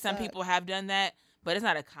 Maybe some people have done that, but it's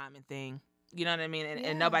not a common thing. You know what I mean?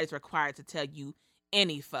 And nobody's required to tell you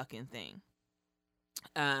any fucking thing.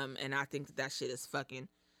 And I think that shit is fucking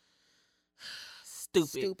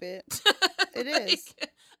stupid. It is.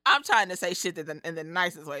 I'm trying to say shit in the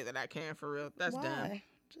nicest way that I can, for real. That's dumb.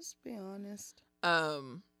 Just be honest.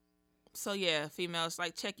 So yeah, females,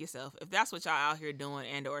 like, check yourself. If that's what y'all out here doing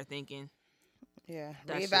and or thinking. Yeah.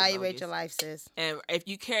 Reevaluate your life, sis. And if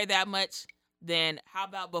you care that much, then how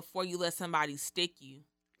about before you let somebody stick you,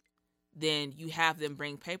 then you have them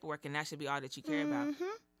bring paperwork, and that should be all that you care about.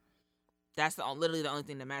 That's literally the only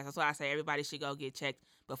thing that matters. That's why I say everybody should go get checked.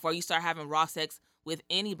 Before you start having raw sex with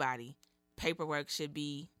anybody, paperwork should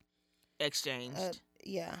be exchanged.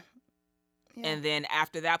 Yeah. And then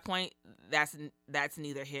after that point, that's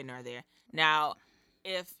neither here nor there. Now,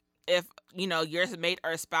 if you know your mate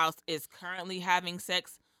or spouse is currently having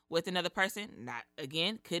sex with another person, not,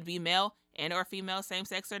 again, could be male and or female, same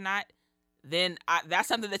sex or not, then that's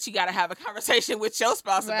something that you got to have a conversation with your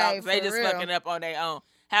spouse about, because they just fucking up on their own.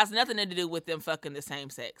 Has nothing to do with them fucking the same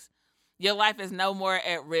sex. Your life is no more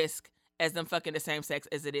at risk as them fucking the same sex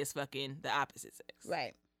as it is fucking the opposite sex.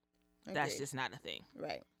 Right. That's just not a thing.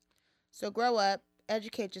 Right. So grow up,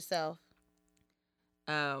 educate yourself.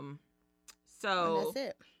 So and that's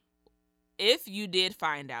it. If you did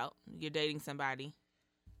find out you're dating somebody,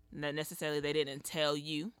 not necessarily they didn't tell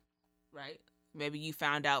you, right? Maybe you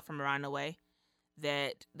found out from around the way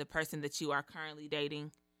that the person that you are currently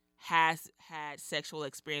dating has had sexual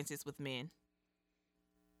experiences with men.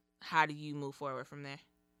 How do you move forward from there?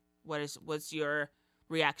 What's your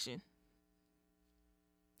reaction?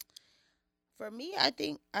 For me, I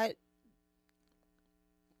think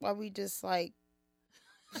why we just like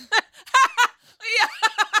yeah.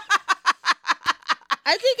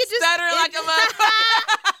 I think it just stutter like a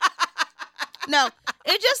motherfucker. No,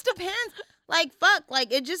 it just depends. Like, fuck,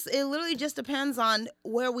 like it literally just depends on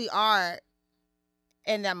where we are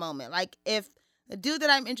in that moment. Like, if the dude that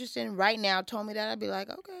I'm interested in right now told me that, I'd be like,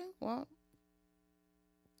 okay, well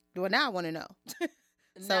now I want to know.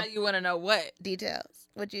 Now you want to know what? Details.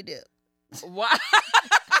 What you do. Why?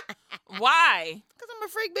 Why? Because I'm a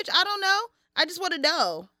freak, bitch. I don't know. I just want to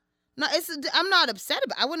know. No, I'm not upset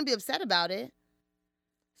about it. I wouldn't be upset about it.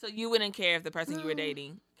 So you wouldn't care if the person you were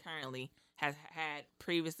dating currently has had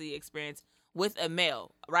previously experienced with a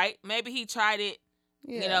male, right? Maybe he tried it,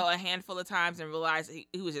 a handful of times and realized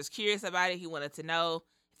he was just curious about it. He wanted to know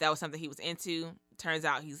if that was something he was into. Turns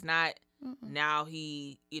out he's not. Mm-mm. Now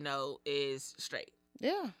he, is straight.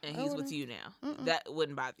 Yeah. And he's with you now. Mm-mm. That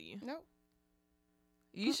wouldn't bother you. Nope.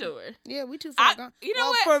 You sure? Yeah, we too far gone. You know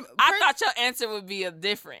what? I thought your answer would be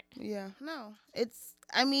different. Yeah. No. It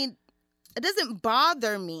doesn't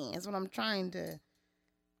bother me is what I'm trying to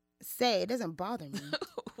say. It doesn't bother me.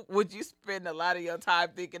 Would you spend a lot of your time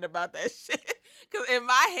thinking about that shit? Because in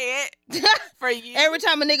my head, for you. Every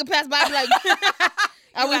time a nigga pass by, I'm like,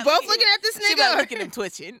 are we both looking at this nigga? She like, look at him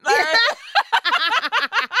twitching.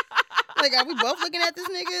 Like, are we both looking at this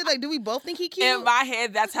nigga? Like, do we both think he cute? In my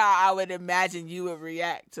head, that's how I would imagine you would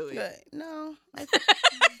react to it. But no.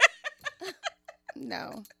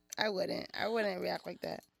 No, I wouldn't. I wouldn't react like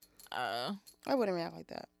that. I wouldn't react like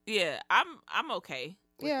that. Yeah, I'm okay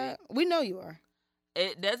with it. We know you are.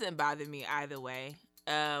 It doesn't bother me either way.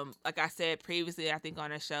 Like I said previously, I think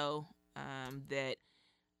on a show, that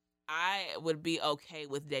I would be okay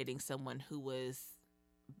with dating someone who was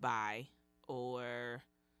bi or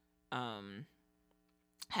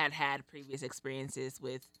had previous experiences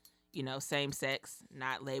with, same sex,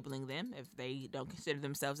 not labeling them. If they don't consider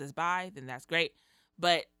themselves as bi, then that's great.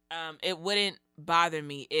 But it wouldn't bother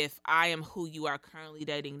me if I am who you are currently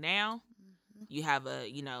dating now. Mm-hmm. You have a,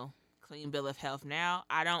 clean bill of health now.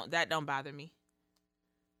 That don't bother me.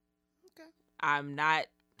 Okay. I'm not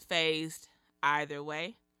phased either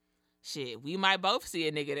way. Shit, we might both see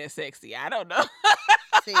a nigga that's sexy. I don't know.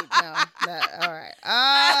 See, no, all right.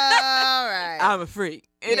 All right. I'm a freak.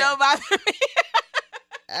 It don't bother me.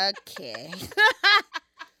 Okay.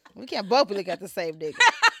 We can't both be looking at the same nigga.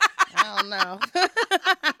 I don't know.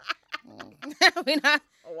 We not.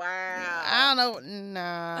 Wow. I don't know.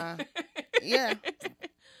 Nah. Yeah.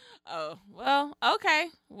 Oh, well, okay.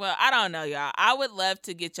 Well, I don't know, y'all. I would love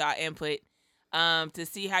to get y'all input to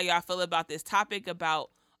see how y'all feel about this topic, about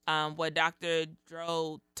what Dr.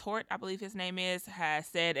 Dro Tort, I believe his name is, has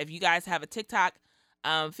said. If you guys have a TikTok,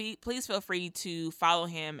 please feel free to follow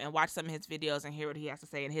him and watch some of his videos and hear what he has to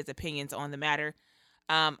say and his opinions on the matter.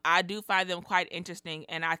 I do find them quite interesting,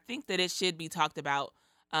 and I think that it should be talked about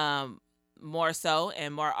more so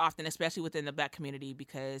and more often, especially within the Black community,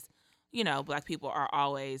 because, Black people are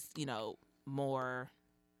always, more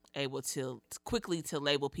able to quickly to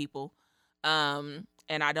label people. And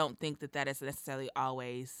I don't think that is necessarily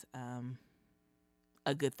always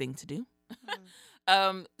a good thing to do.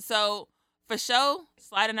 So for sure,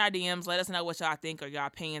 slide in our DMs. Let us know what y'all think or your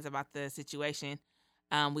opinions about the situation.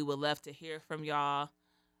 We would love to hear from y'all.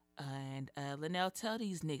 And Linnell, tell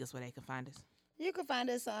these niggas where they can find us. You can find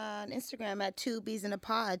us on Instagram at 2Bs in a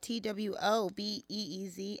Pod, TWOBEEZINAPOD.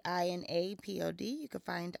 You can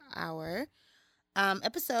find our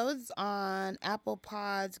episodes on Apple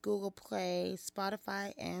Pods, Google Play,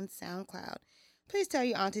 Spotify, and SoundCloud. Please tell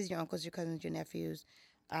your aunties, your uncles, your cousins, your nephews,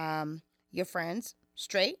 your friends,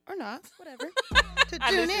 straight or not, whatever, to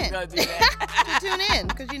tune in. To tune in,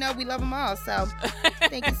 because we love them all. So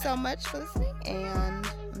thank you so much for listening, and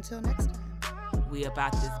until next time. We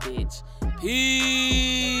about this bitch.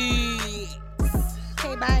 Peace.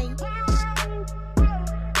 Okay, bye.